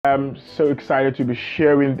I'm so excited to be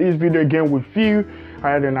sharing this video again with you. I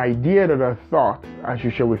had an idea that I thought I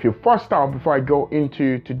should share with you. First off, before I go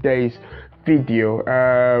into today's video,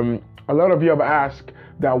 a lot of you have asked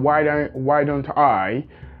that why don't I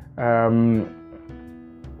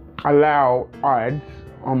allow ads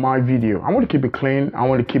on my video. I want to keep it clean. I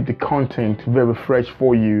want to keep the content very fresh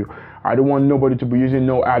for you. I don't want nobody to be using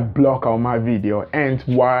no ad blocker on my video, and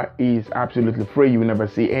why is absolutely free. You will never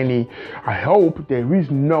see any. I hope there is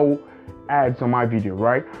no ads on my video,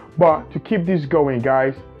 right? But to keep this going,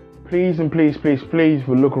 guys, please and please, if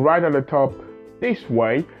you look right at the top this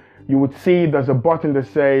way, you would see there's a button that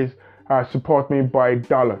says support me by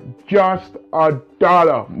 $1. Just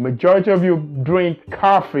 $1. Majority of you drink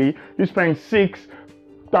coffee, you spend $6,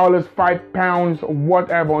 £5,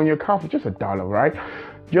 whatever on your coffee, just $1, right?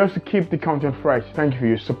 Just to keep the content fresh. Thank you for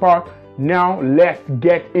your support. Now let's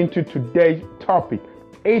get into today's topic.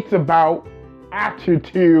 It's about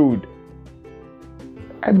attitude.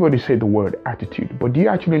 Everybody say the word attitude, but do you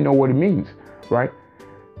actually know what it means, right?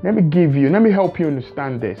 Let me help you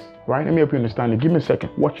understand this, right? Let me help you understand it. Give me a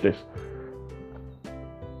second. Watch this.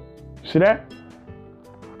 See that?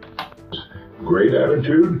 Great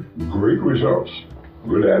attitude, great results.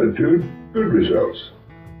 Good attitude, good results.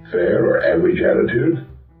 Fair or average attitude,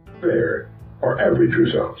 fair or average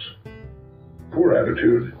results. Poor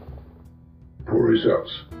attitude, poor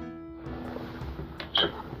results.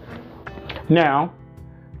 Now,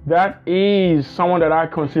 that is someone that I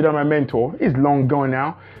consider my mentor. He's long gone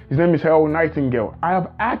now. His name is Earl Nightingale. I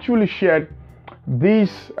have actually shared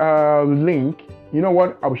this link. You know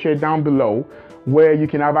what? I will share down below where you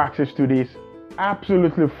can have access to this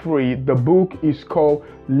absolutely free. The book is called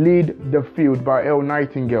Lead the Field by Earl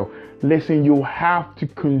Nightingale. Listen, you have to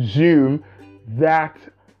consume that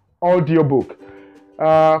audiobook.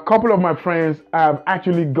 A couple of my friends have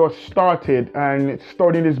actually got started and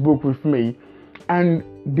studying this book with me, and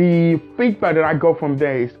the feedback that I got from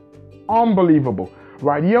there is unbelievable,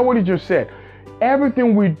 right? Hear what he just said.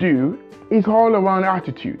 Everything we do is all around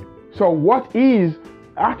attitude. So what is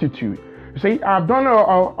attitude? See, I've done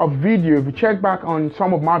a video. If you check back on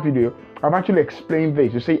some of my video, I've actually explained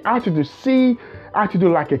this. You see, see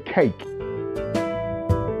attitude like a cake.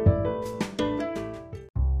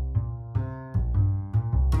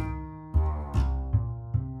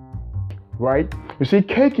 Right? You see,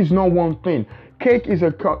 cake is not one thing. Cake is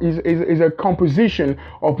a composition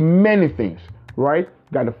of many things, right?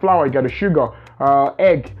 You got the flour, you got the sugar,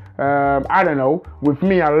 egg. I don't know. With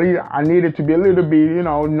me, I need it to be a little bit,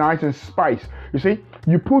 nice and spicy. You see,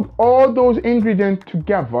 you put all those ingredients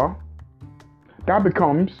together, that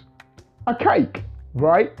becomes a cake,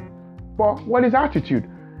 right? But what is attitude?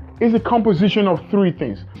 It's a composition of three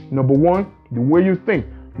things. Number one, the way you think.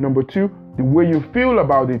 Number two, the way you feel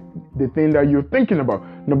about it, the thing that you're thinking about.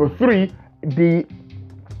 Number three, the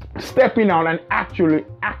stepping out and actually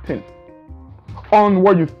acting on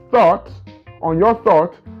what you thought, on your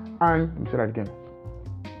thought. And let me say that again.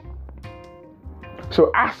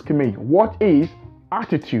 So ask me, what is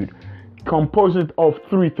attitude? Composed of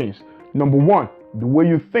three things. Number one, the way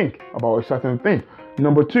you think about a certain thing.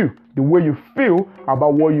 Number two, the way you feel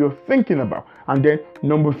about what you're thinking about. And then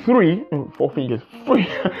number three, four fingers,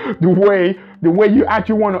 the way you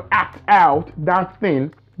actually want to act out that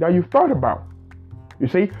thing that you thought about. You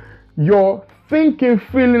see, your thinking,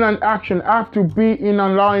 feeling, and action have to be in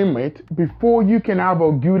alignment before you can have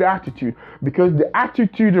a good attitude, because the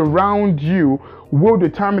attitude around you will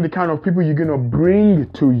determine the kind of people you're going to bring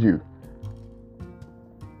to you.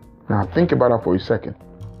 Now think about that for a second.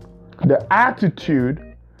 The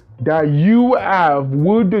attitude that you have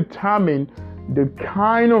will determine the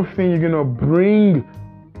kind of thing you're going to bring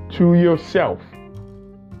to yourself.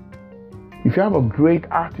 If you have a great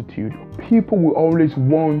attitude, people will always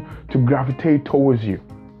want to gravitate towards you.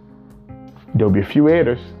 There'll be a few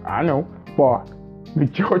haters, I know, but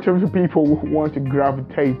majority of the people will want to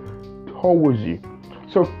gravitate towards you.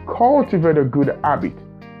 So cultivate a good habit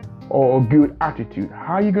or a good attitude.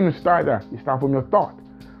 How are you going to start that? You start from your thought.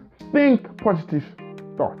 Think positive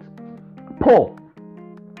thoughts. Paul,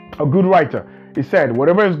 a good writer, he said,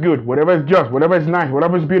 whatever is good, whatever is just, whatever is nice,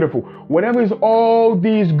 whatever is beautiful, whatever is all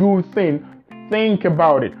these good things, think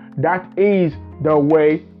about it. That is the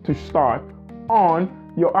way to start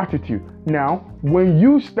on your attitude. Now, when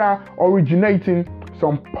you start originating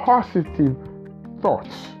some positive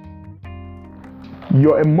thoughts,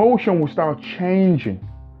 your emotion will start changing,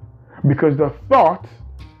 because the thoughts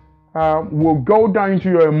will go down into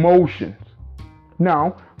your emotions.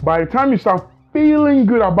 Now, by the time you start feeling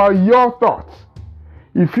good about your thoughts,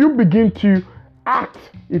 if you begin to act,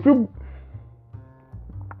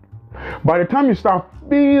 By the time you start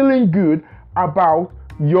feeling good about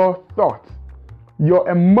your thoughts, your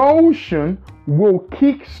emotion will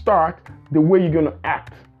kickstart the way you're going to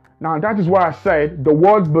act. Now, that is why I said the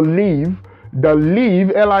word believe, the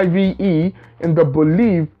live, L-I-V-E, and the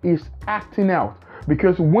believe is acting out.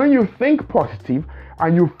 Because when you think positive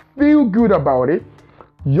and you feel good about it,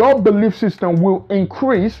 your belief system will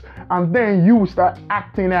increase, and then you will start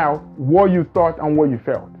acting out what you thought and what you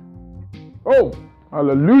felt. Oh,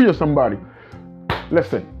 hallelujah, somebody.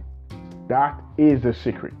 Listen, that is the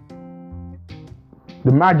secret.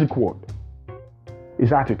 The magic word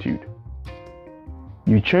is attitude.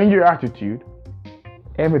 You change your attitude,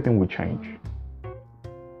 everything will change.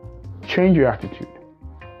 Change your attitude,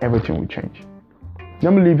 everything will change.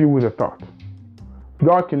 Let me leave you with a thought.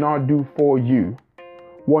 God cannot do for you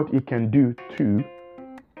what He can do to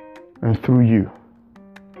and through you.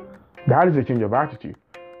 That is a change of attitude.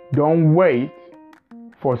 Don't wait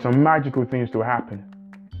for some magical things to happen.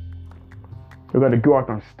 You got to go out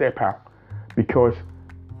and step out, because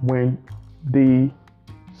when the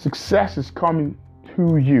success is coming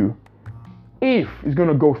to you, if it's going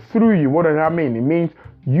to go through you, what does that mean? It means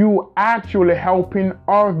you actually helping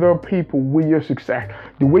other people with your success.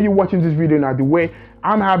 The way you're watching this video now, the way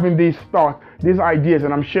I'm having these thoughts, these ideas,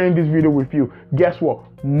 and I'm sharing this video with you, guess what?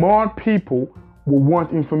 More people will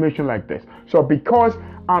want information like this. So because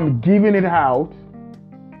I'm giving it out,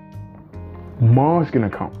 more is going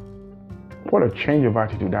to come. What a change of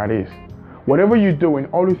attitude that is. Whatever you're doing,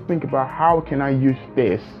 always think about how can I use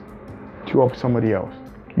this to help somebody else.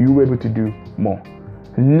 You'll be able to do more.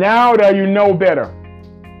 Now that you know better,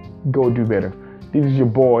 go do better. This is your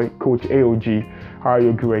boy, Coach AOG. How are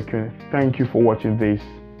you, great? Thank you for watching this.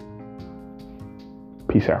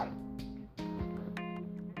 Peace out.